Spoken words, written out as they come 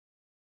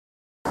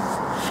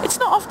It's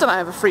not often I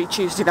have a free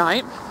Tuesday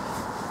night,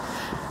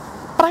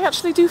 but I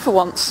actually do for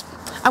once.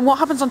 And what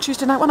happens on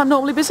Tuesday night when I'm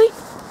normally busy?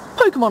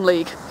 Pokemon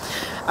League.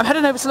 I'm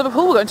heading over to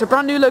Liverpool. We're going to a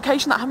brand new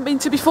location that I haven't been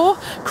to before,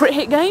 Crit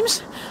Hit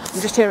Games.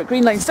 I'm just here at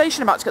Green Lane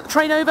Station, about to get the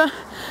train over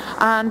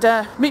and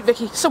meet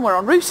Vicky somewhere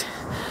en route.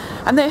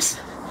 And this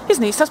is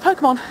Niece Does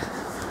Pokemon.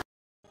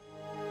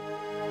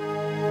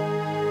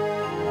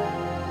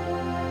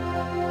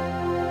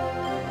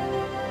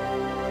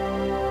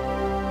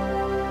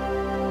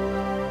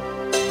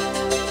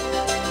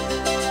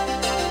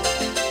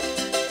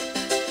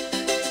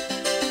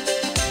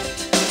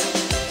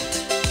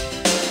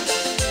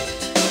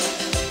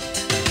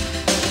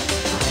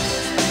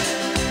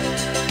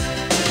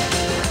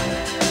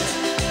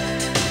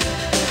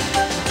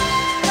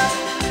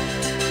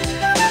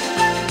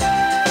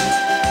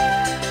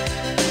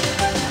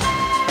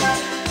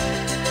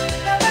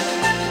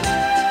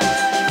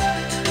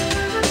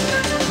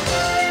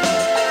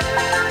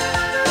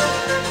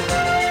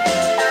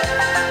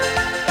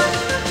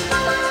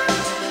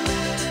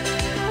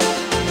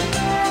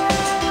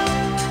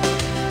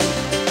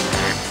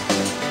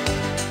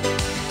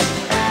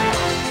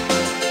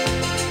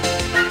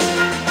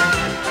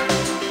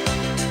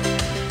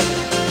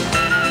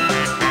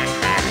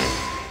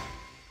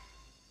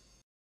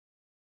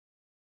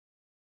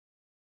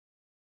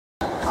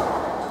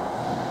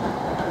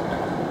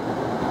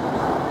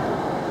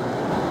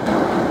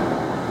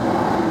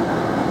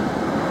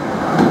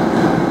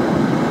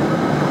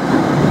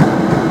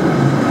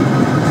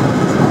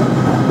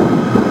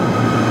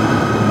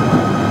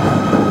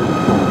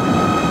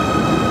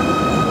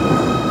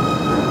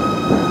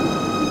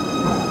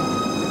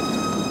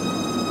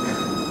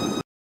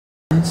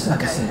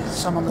 Okay,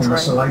 so I'm on the train.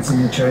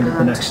 Selecting the train at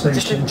the next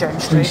station.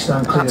 Please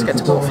stand clear of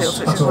the doors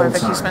which is where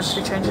Vicky's meant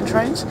to be changing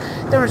trains.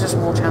 There is a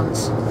small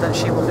chance that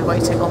she will be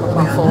waiting on the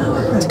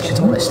platform to get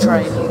on this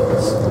train.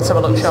 Let's have a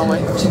look, shall we?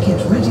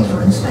 Ticket ready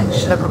for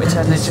inspection. Don't probably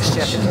turn in just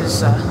yet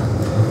because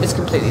it's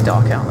completely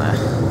dark out there,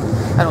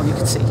 and all you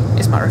can see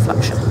is my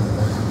reflection.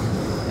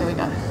 Here we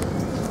go.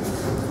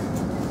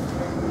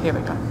 Here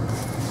we go.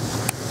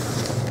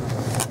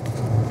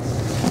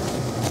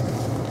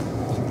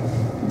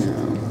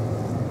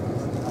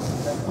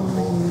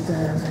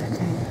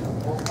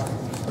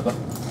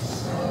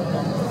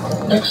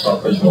 Next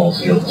stop is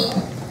Moorfields.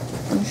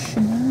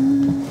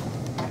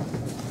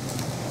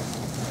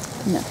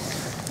 No.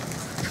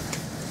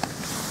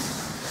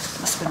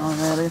 Must have been on an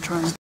earlier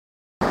train.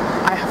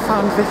 I have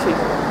found Vicky.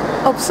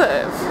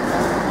 Observe.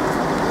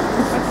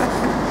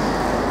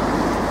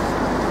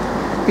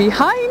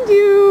 Behind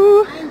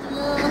you!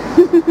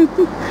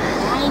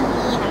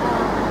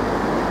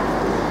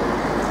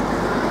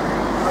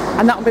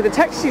 And that'll be the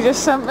text you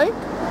just sent me. You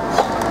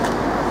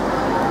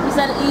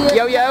said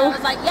yo yo. I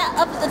was like, yeah,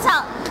 up at the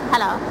top.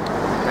 Hello.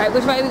 Right,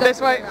 which way are we going?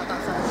 This way.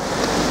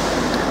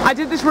 I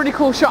did this really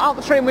cool shot out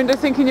the train window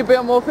thinking you'd be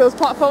on Moorfields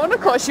platform, and of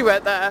course you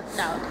weren't there.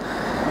 No.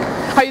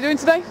 How are you doing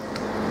today?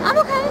 I'm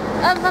okay.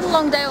 I've had a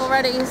long day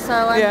already, so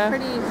I'm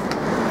pretty...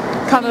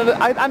 Kind of,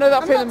 I know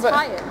that feeling, but...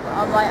 I'm not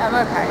tired, but I'm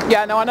okay.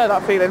 Yeah, no, I know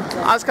that feeling.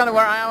 Yeah. That's kind of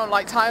where I am. I'm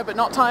like tired, but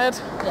not tired.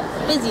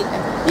 Yeah, busy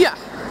though. Yeah.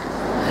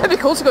 It'd be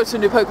cool to go to a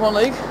new Pokemon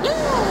League.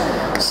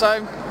 Yeah.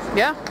 So,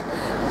 yeah.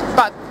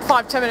 About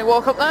 5-10 minute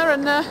walk up there,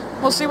 and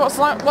we'll see what it's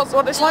like when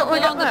we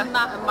get there. Than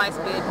that at my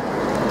speed.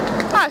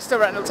 I still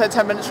reckon it'll take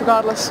 10 minutes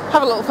regardless.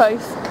 Have a little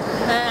faith.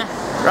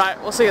 Right,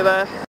 we'll see you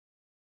there.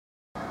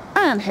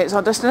 And here's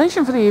our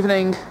destination for the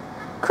evening.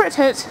 Crit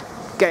Hit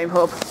Game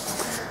Hub.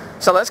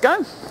 So let's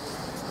go.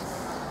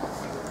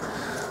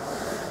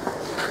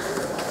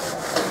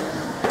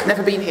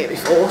 Never been here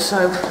before,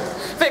 so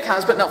Vic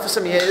has, but not for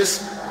some years.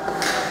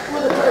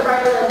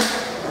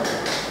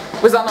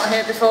 Was that not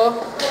here before?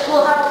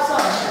 We'll have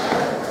some.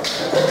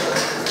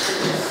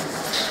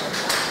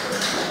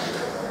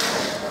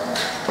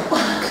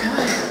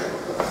 Okay.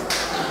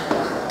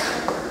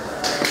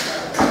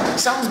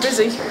 Sounds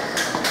busy.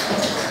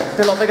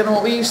 A lot bigger than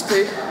what we used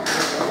to.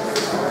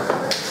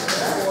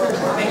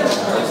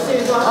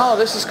 Oh,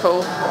 this is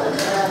cool.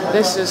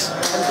 This is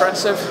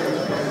impressive.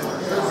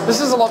 This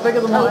is a lot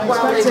bigger than what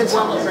I expected.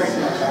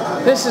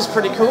 This is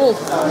pretty cool.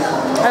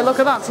 Hey, look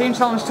at that, Team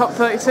Challenge Top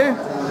 32.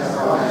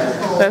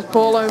 There's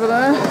Paul over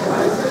there.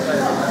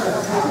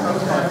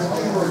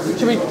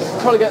 Should we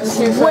probably get in the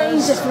queue first? Way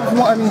different from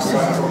what I'm used to.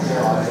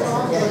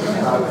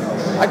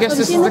 I guess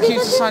this is the queue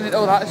to sign it.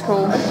 Oh, that is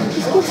cool.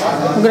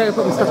 I'm going to go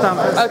put my stuff down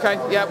first. Okay,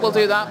 yeah, we'll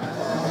do that.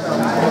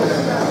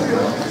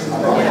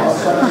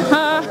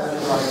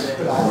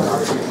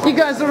 You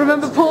guys will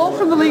remember Paul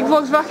from the League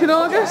vlogs back in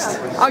August?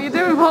 How you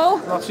doing, Paul?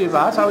 Not too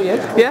bad, how are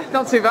you? Yeah,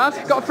 not too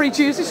bad. Got a free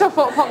Tuesday, so I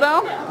thought I'd pop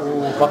down.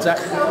 What's that?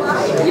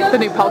 The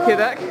new Palkia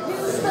deck.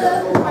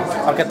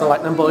 I'll get the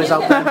Lightning boys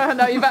out there.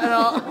 No, you better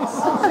not.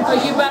 Oh,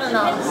 you better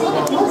not.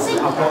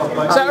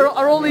 So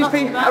are all these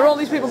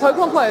people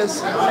Pokemon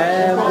players?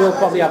 We'll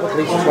probably have at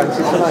least 20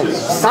 tonight.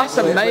 That's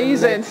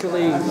amazing.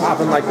 Actually,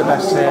 having like the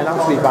best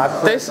turnout to be bad.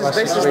 This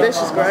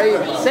is great.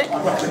 Sick.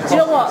 Do you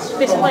know what?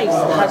 This place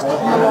has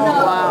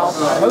Wow.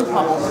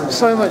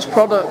 So much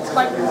product.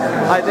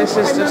 Like this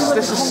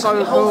is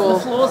so cool.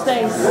 floors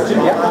days.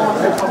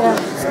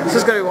 This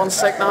is going to be one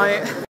sick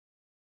night.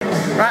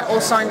 Right,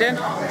 all signed in.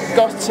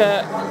 Got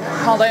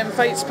Holiday and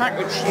Fates pack,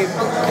 which you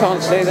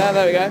can't see there.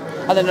 There we go.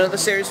 And then another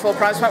Series 4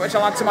 prize pack, which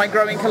I'll add to my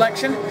growing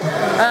collection.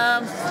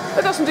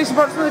 They've got some decent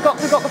products. They've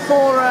got the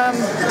 4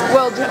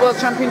 World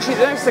Championship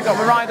decks. They've got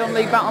the Rhydon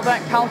League Battle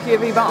Deck, Palkia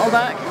V Battle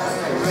Deck.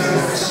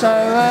 So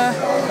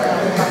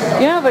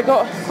yeah, they've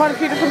got quite a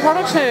few different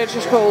products here, which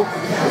is cool.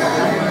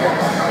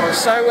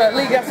 So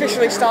League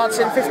officially starts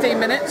in 15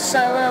 minutes. So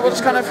we'll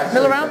just kind of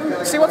mill around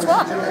and see what's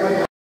what.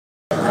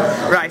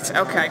 Right,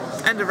 okay,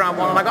 end of round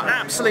 1, and I got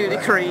absolutely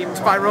creamed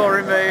by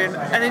Roaring Moon.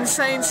 An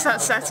insane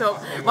setup.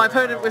 My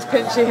opponent was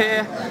Pinchy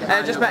here,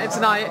 just met him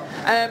tonight.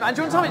 And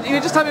do you want to tell me, you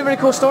just told me a really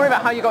cool story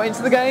about how you got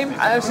into the game.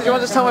 So do you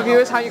want to just tell my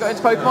viewers how you got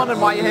into Pokemon and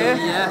why you're here?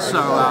 Yeah,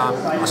 so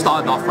I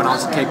started off when I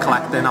was a kid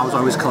collecting. I was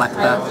always a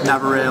collector.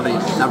 Never really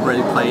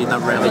played,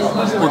 never really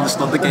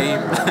understood the game.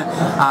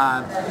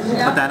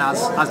 But then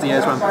as the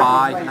years went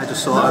by, I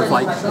just sort of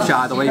like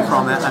shied away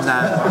from it. And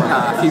then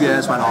a few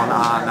years went on,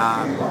 and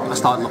I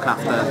started looking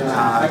after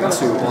 2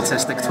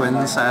 autistic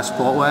twins,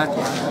 support work.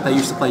 They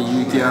used to play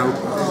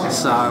Yu-Gi-Oh!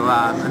 So,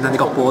 and then they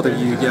got bored of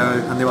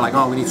Yu-Gi-Oh! And they were like,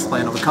 oh, we need to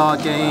play another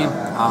card game.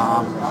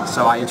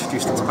 So I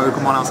introduced them to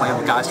Pokemon. I was like, have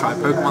the guys tried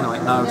Pokemon? They're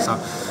like, no. So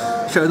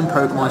showed them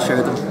Pokemon,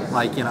 showed them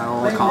like, you know,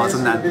 all the cards,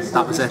 and then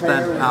that was it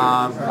then.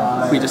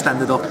 We just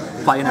ended up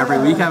playing every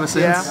week ever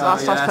since. Yeah,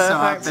 that's perfect.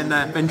 So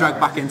I've been dragged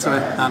back into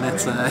it, and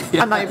it's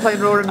yeah. And now you're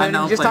playing Roaring Moon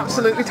and you just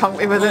absolutely tonked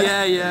me with it.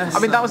 Yeah. I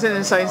mean, that was an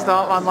insane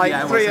start, man. Like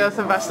 3 Earth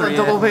Investment,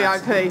 double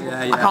VIP.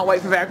 Yeah. I can't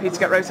wait for VIP to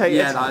get rotated.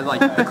 Yeah, that, like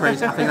the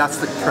crazy. I think that's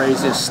the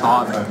craziest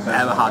start I've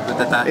ever had with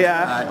the deck.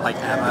 Yeah. Like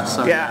ever.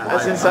 So yeah,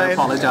 that's insane. I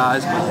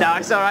apologise. No,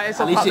 it's alright. It's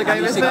all part of the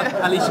game, isn't it?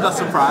 At least you got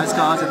some prize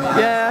cards in the end.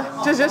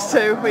 Yeah, just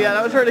 2. But yeah,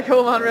 that was really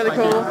cool, man. Really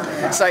cool.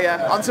 So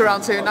yeah, on to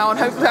round 2 now, and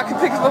hopefully I can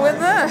pick up a win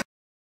there.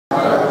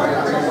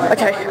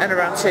 Okay, end of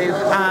round 2,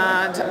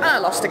 and I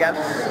lost again.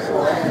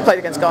 Played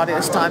against Guardian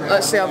this time.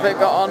 Let's see how Vic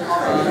got on.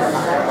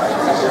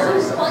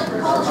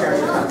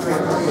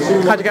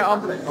 How'd you get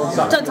on?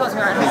 Don't toss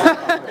me around.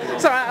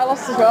 It's alright, I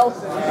lost as well.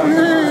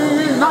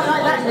 Not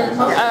like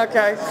that.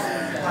 Okay.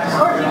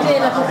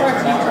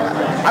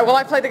 Well,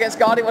 I played against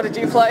Guardian. What did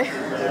you play?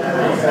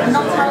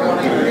 Not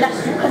telling you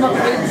unless you come up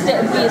against it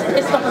and be as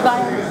pissed off as I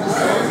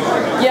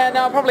am. Yeah,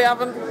 no, I probably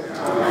haven't.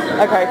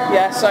 Okay,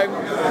 yeah, so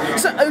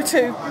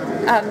 0-2,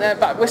 and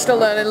but we're still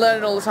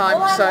learning all the time.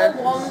 So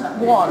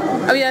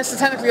 1-1. oh yeah, so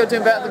technically you're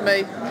doing better than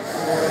me.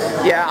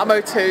 Yeah, I'm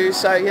 0-2,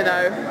 so you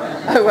know,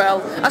 oh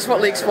well. That's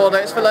what League's for, though.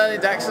 It's for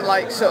learning decks and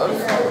like sort of,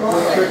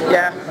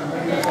 yeah.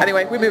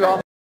 Anyway, we move on.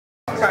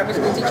 Primary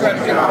school teacher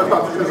anything.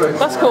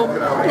 That's cool. 0-3.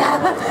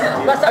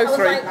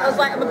 I was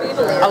like, I'm a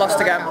beaver. I lost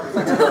again.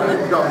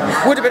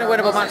 Would have been a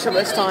winnable matchup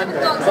this time,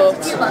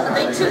 but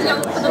They too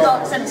young for the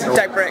dark sense.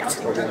 deck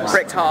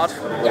bricked hard.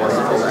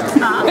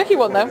 Vicky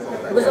won though.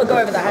 We'll go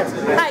over their heads.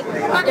 Hey,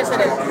 I guess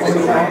it is.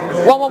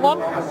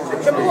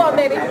 1-1-1. Triple 1,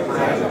 baby.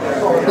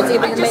 We'll see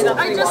if we can make that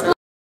 3-1.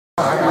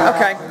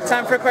 Okay,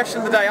 time for a question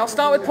of the day. I'll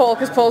start with Paul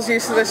because Paul's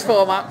used to this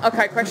format.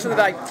 Okay, question of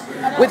the day.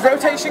 With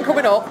rotation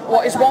coming up,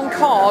 what is one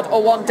card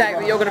or one deck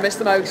that you're going to miss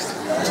the most?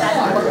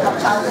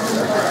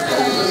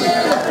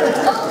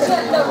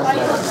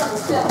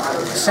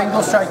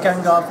 Single strike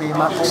Gengar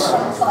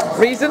VMAX.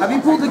 Reason? Have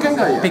you pulled the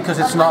Gengar yet? Because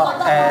it's not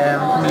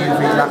new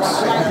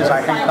VMAX, because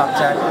I hate that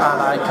deck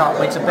and I can't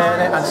wait to burn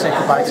it and say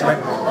goodbye to it.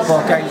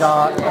 But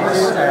Gengar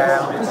is,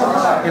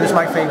 it was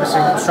my favourite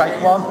single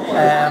strike one,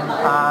 and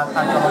I'm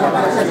going to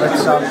love it,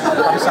 so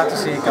I'm sad to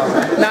see it go.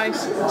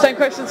 Nice. Same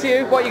question to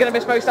you. What are you going to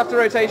miss most after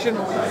rotation?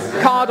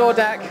 Card or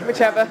deck,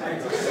 whichever.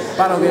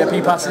 Battle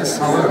VIP passes.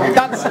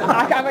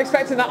 I'm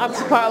expecting that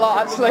answer quite a lot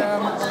actually.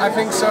 I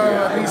think so,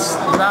 at least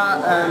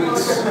that and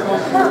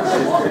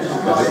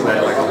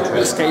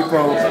escape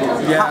rope.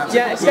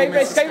 Yeah,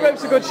 escape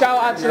rope's a good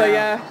shout actually,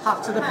 yeah.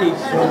 Hat to the peak.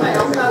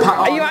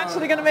 Are you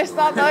actually going to miss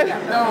that though?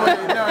 No.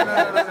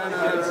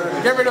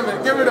 Get rid of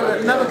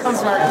it, it never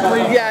comes back,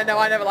 please. Yeah, no,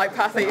 I never liked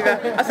Path either.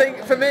 I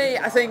think, for me,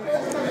 I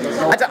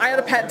had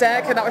a pet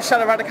deck and that was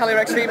Shadow Radicali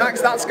Rex VMAX.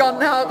 That's gone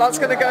now, that's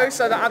going to go,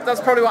 so that's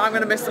probably what I'm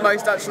going to miss the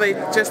most actually,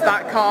 just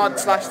that card /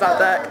 that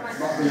deck.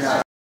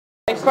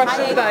 Next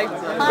question today.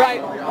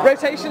 Right,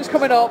 rotation's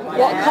coming up.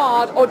 What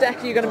card or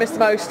deck are you going to miss the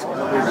most?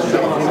 Well,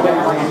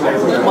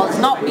 it's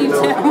not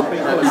Mewtwo.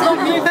 It's not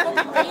Mewtwo.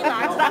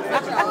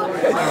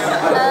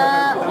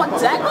 What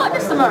deck will I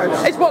miss the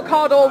most? It's what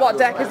card or what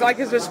deck is there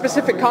a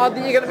specific card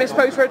that you're going to miss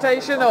post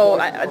rotation or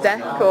a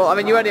deck or I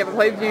mean you only ever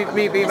played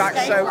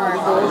VMAX so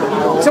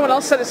someone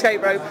else said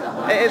escape rope.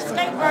 It is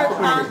Escape rope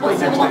and what's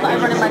the other one that I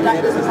run in my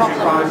deck that's a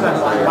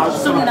problem?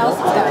 Someone else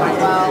is getting as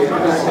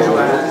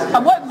well. I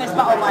won't miss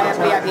battle my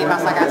VIP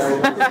pass, I guess.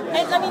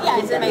 I mean, yeah,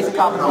 it's an amazing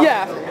car.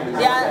 Yeah.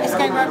 Yeah, it's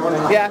game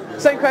run. Yeah.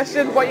 Same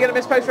question. What are you going to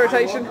miss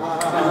post-rotation?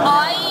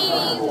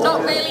 I'm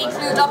not really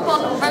clued up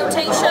on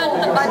rotation.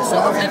 I'm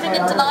sort of living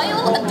in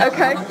denial and don't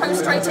have a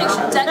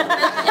post-rotation deck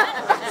built yet.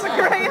 That's a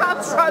great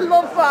answer. I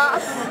love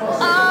that.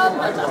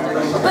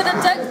 But a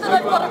deck that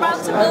I've got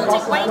around to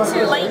building way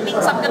too late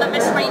means I'm going to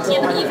miss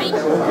Radiant EV.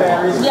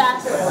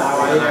 Yes.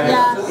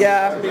 Yeah.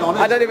 Yeah.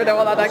 I don't even know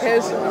what that deck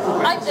is.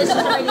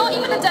 Not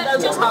even a deck,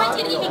 just the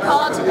Radiant EV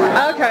card.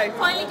 Okay. I'm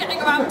finally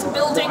getting around to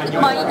building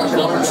my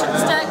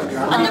Evolutions deck.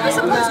 And there is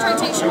a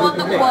post-rotation one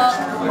that will work,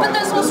 but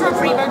there's also a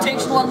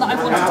pre-rotation one that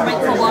I've wanted to make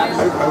for a while,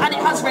 and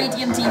it has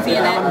Radiant EV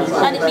in it,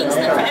 and it means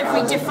that for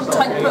every different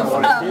type of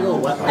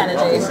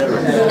energy,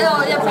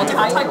 every different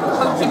type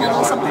of Pokemon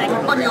or something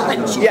on your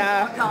bench, you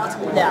Yeah. can card.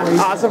 Yeah.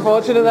 That's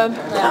unfortunate then.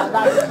 Yeah,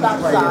 that's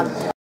sad.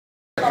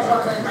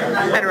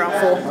 In round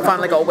 4,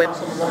 finally got a win.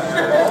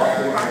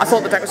 I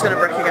thought the deck was going to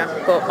brick again,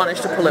 but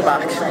managed to pull it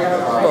back.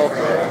 But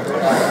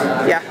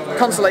yeah,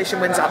 consolation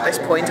wins at this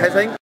point, I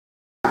think.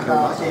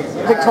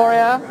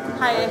 Victoria,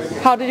 Hi.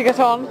 how did you get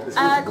on?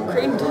 Got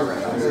creamed.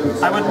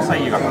 I wouldn't say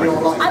you got creamed.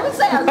 I would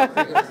say I got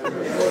creamed.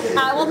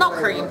 Well, not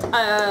creamed.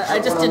 I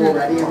just didn't.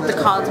 The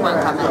cards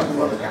weren't coming.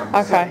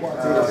 Okay.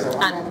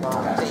 And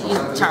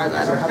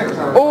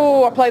Charizard.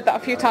 Oh, I played that a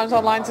few times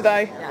online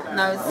today. Yeah,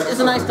 no, it's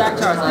a nice deck,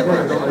 Charizard.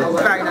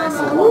 Very nice.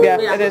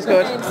 Yeah, it is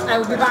good. I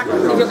will be back. If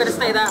you're going to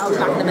stay there, I'll be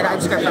back in a minute. I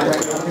just go for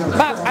it.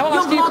 Matt, I will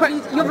ask you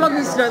Your vlog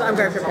needs to know that I'm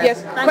going for it.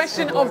 Yes,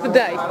 question of the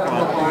day.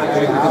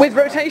 With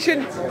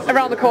rotation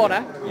around the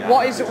corner,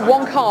 what is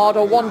one card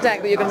or one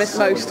deck that you're going to miss the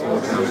most?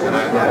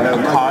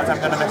 Cards I'm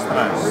going to miss the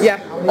most. Yeah,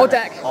 or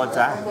deck. Or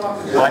deck.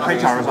 Well, I play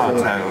Charizard,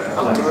 so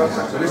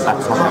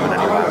that's not going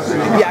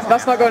anywhere. Yeah,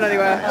 that's not going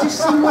anywhere. A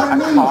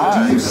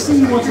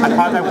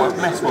card I won't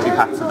miss will be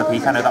Paths of the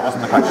Peak. I know that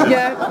wasn't the question.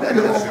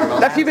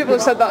 Yeah, a few people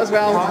have said that as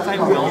well. I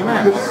will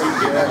miss.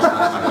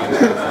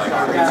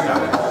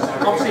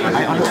 I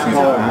honestly don't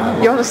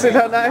know. You honestly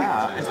don't know?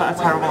 Yeah, is that a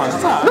terrible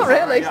answer? Not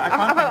really. Yeah,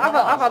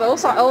 I've had all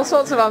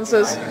sorts of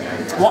answers.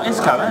 What is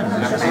going?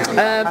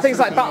 Things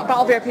like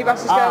Battle VIP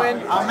Bass is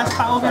going. I'll miss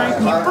Battle VIP.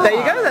 There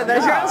you go then,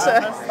 there's your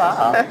answer.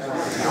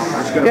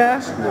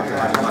 Yeah.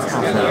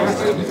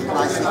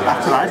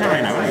 That's what I don't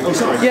really know.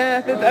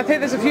 Yeah, I think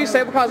there's a few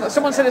stable cards. Like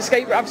someone said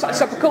escape rope. So a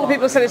couple of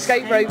people have said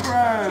escape rope.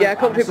 Yeah, a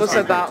couple of people have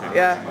said that.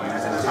 Yeah.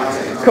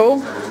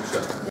 Cool.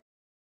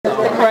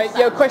 Right,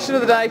 yo, question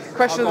of the day.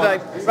 Question of the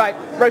day. Right,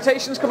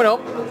 rotation's coming up.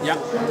 Yeah.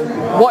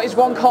 What is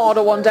one card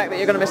or one deck that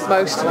you're going to miss the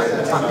most?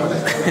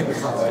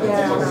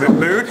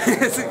 Moon.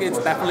 It's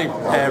definitely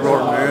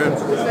Roaring Moon.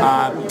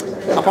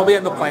 I'll probably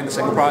end up playing the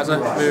single prizer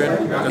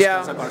Moon. Just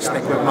because I've got to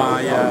stick with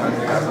my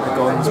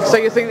guns. So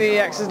you think the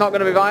EX is not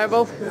going to be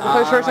viable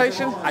post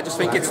rotation? I just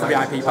think it's the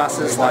VIP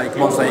passes. Like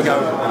once they go,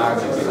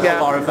 a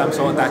lot of them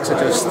sort of decks are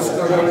just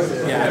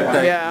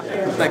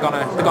they're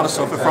gonna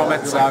suffer from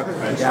it. So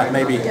yeah,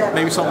 maybe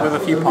something with a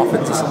few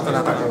poppins or something.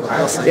 I don't know.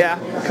 We'll see. Yeah,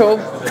 cool.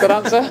 Good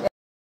answer.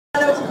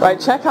 Right,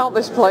 check out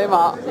this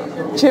playmat.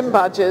 Gym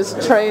badges,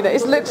 trainer.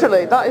 It's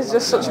literally, that is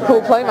just such a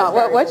cool playmat.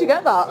 Where'd you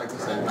get that?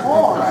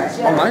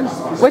 Online.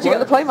 Where'd you get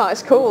the playmat?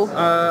 It's cool.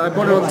 I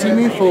bought it on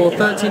Temu for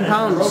 £13.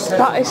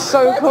 That is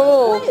so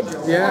cool.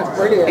 Yeah.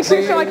 It's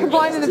literally like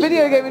combining the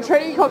video game and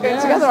training card game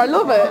together. I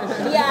love it.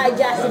 Yeah, I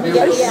guess. If you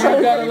It's get so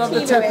You gotta love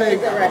the Tepic.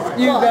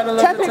 You gotta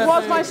love the Tepic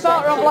was Tepic. my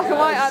starter on black and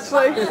white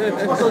actually.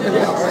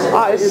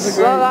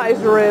 That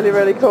is really,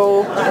 really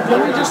cool.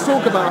 Can we just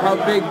talk about how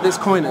big this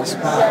coin is?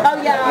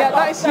 Oh yeah. Yeah,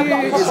 that is huge.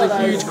 It's a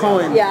huge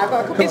coin. Yeah, I've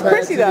got a couple. It's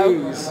pretty though.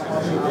 These.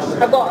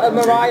 I've got a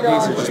Miraidon.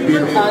 These are just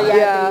beautiful.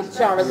 Yeah. The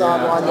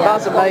Charizard one. Yeah.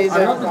 That's I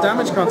amazing. love the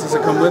damage counters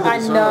that come with it. I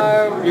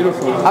know.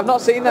 Beautiful. I've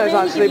not seen those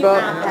actually,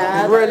 but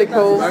really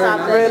cool.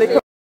 Really cool.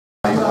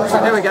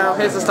 Here we go,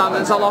 here's the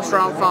standings. I lost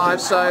round 5,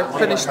 so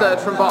finished third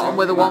from bottom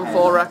with a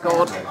 1-4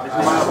 record. So,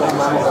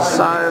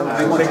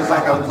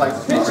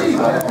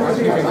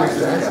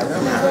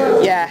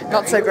 yeah,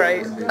 not so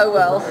great. Oh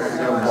well.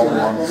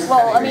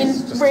 Well, I mean,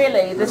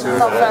 really, this is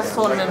our first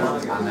tournament.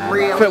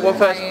 Really. Well,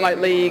 first like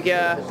league,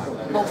 yeah.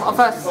 Well, our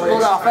first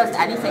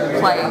anything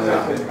playing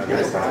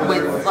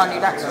with our new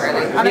decks,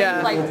 really. I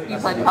know you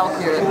played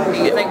Palkia, do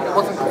you think it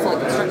wasn't fully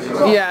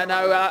constructed? Yeah,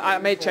 no, I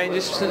made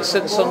changes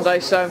since Sunday,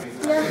 so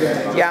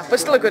yeah, but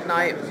still a good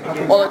night.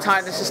 All the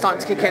tiredness is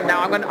starting to kick in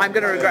now. I'm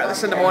gonna regret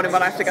this in the morning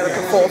when I have to get up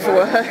at 4 for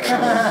work.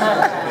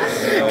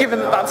 Given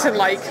that that's in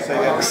like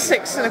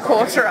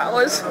 6.25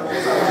 hours.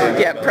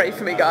 Yeah, pray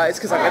for me guys,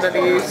 because I'm gonna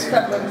need.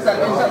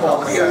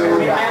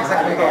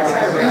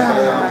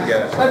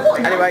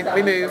 Anyway,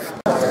 we move.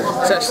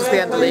 So it's just the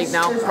end of the league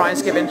now.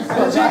 Prize giving. My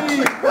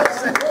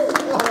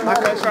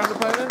first round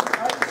opponent.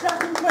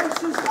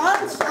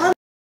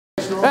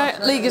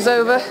 Right, league is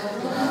over.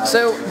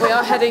 So we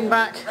are heading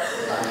back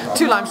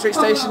to Lime Street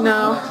Station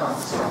now.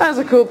 There's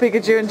a cool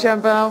Pikachu and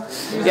Chempao.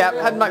 Yeah,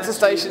 heading back to the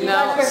station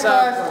now. So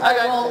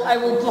I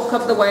will block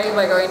up the way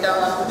by going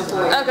down.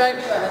 Okay.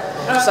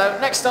 So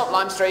next stop,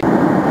 Lime Street.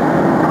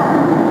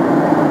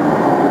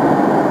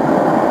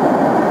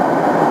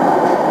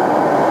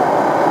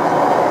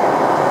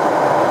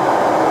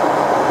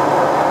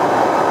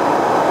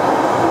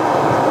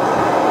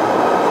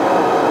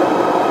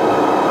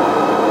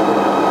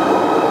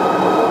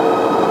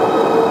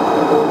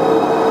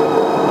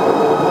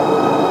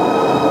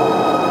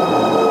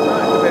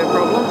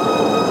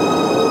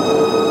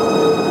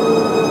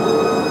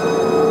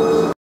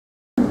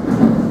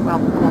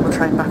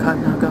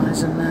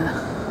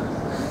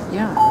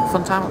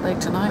 fun time at League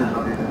tonight.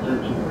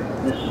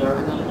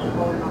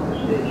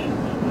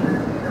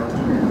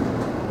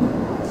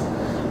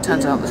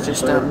 Turns out there's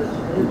just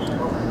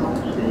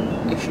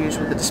issues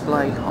with the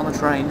display on the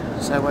train,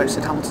 so where it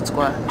said Hamilton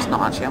Square, it's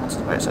not actually Hamilton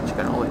Square, it's actually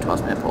going all the way to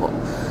Aston Airport.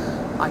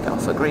 I get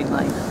off at Green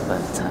Lane,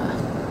 but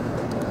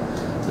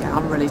yeah,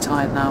 I'm really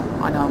tired now.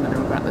 I know I'm going to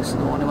regret this in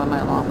the morning when my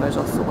alarm goes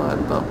off for work,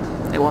 but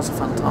it was a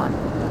fun time.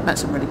 Met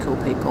some really cool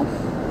people.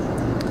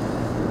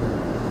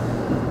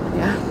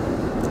 Yeah,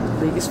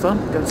 League is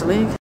fun, go to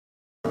League.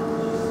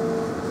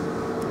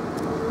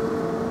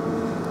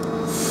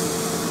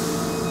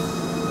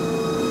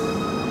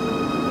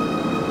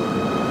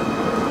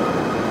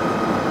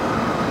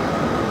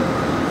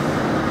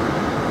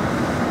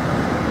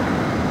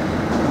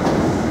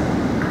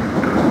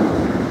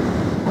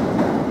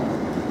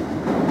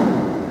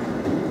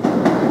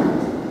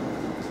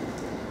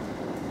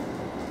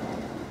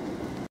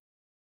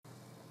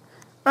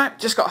 Right,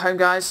 just got home,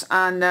 guys,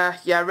 and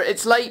yeah,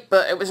 it's late,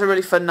 but it was a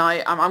really fun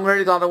night. I'm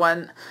really glad I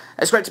went.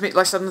 It's great to meet,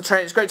 like I said on the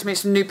train, it's great to meet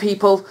some new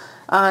people,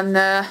 and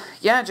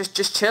yeah,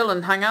 just chill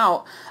and hang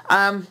out.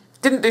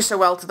 Didn't do so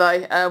well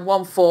today,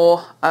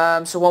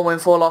 1-4, so 1 win,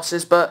 4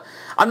 losses, but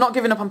I'm not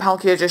giving up on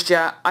Palkia just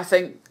yet. I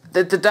think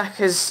the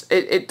deck is,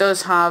 it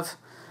does have,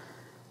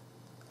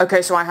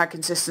 okay, so I had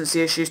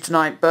consistency issues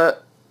tonight,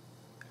 but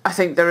I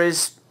think there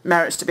is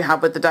merits to be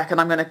had with the deck,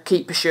 and I'm going to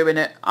keep pursuing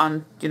it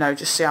and, you know,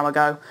 just see how I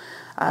go.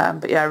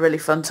 But yeah, really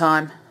fun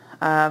time.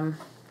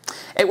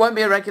 It won't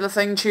be a regular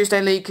thing,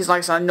 Tuesday League, because like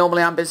I said, I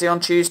normally am busy on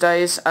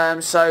Tuesdays,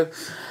 so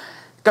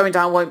going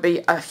down won't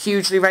be a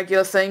hugely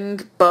regular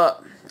thing,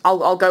 but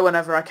I'll go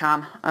whenever I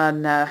can,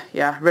 and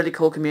yeah, really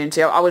cool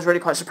community. I was really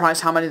quite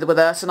surprised how many there were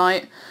there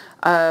tonight.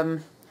 I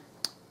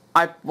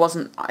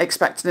wasn't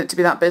expecting it to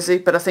be that busy,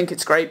 but I think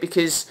it's great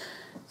because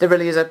there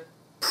really is a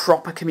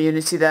proper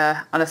community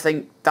there, and I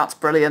think that's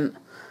brilliant.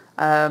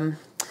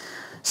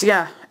 So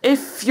yeah,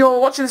 if you're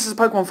watching this as a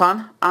Pokemon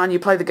fan and you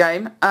play the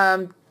game,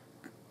 answer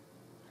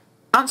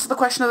the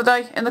question of the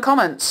day in the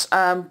comments.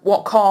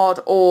 What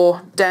card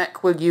or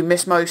deck will you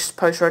miss most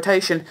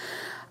post-rotation?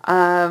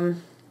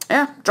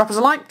 Yeah, drop us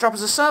a like, drop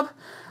us a sub.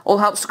 All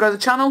helps to grow the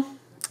channel.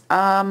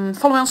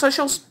 Follow me on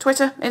socials,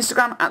 Twitter,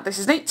 Instagram,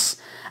 @thisisneats.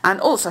 And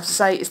all that's left to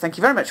say is thank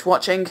you very much for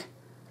watching,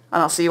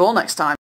 and I'll see you all next time.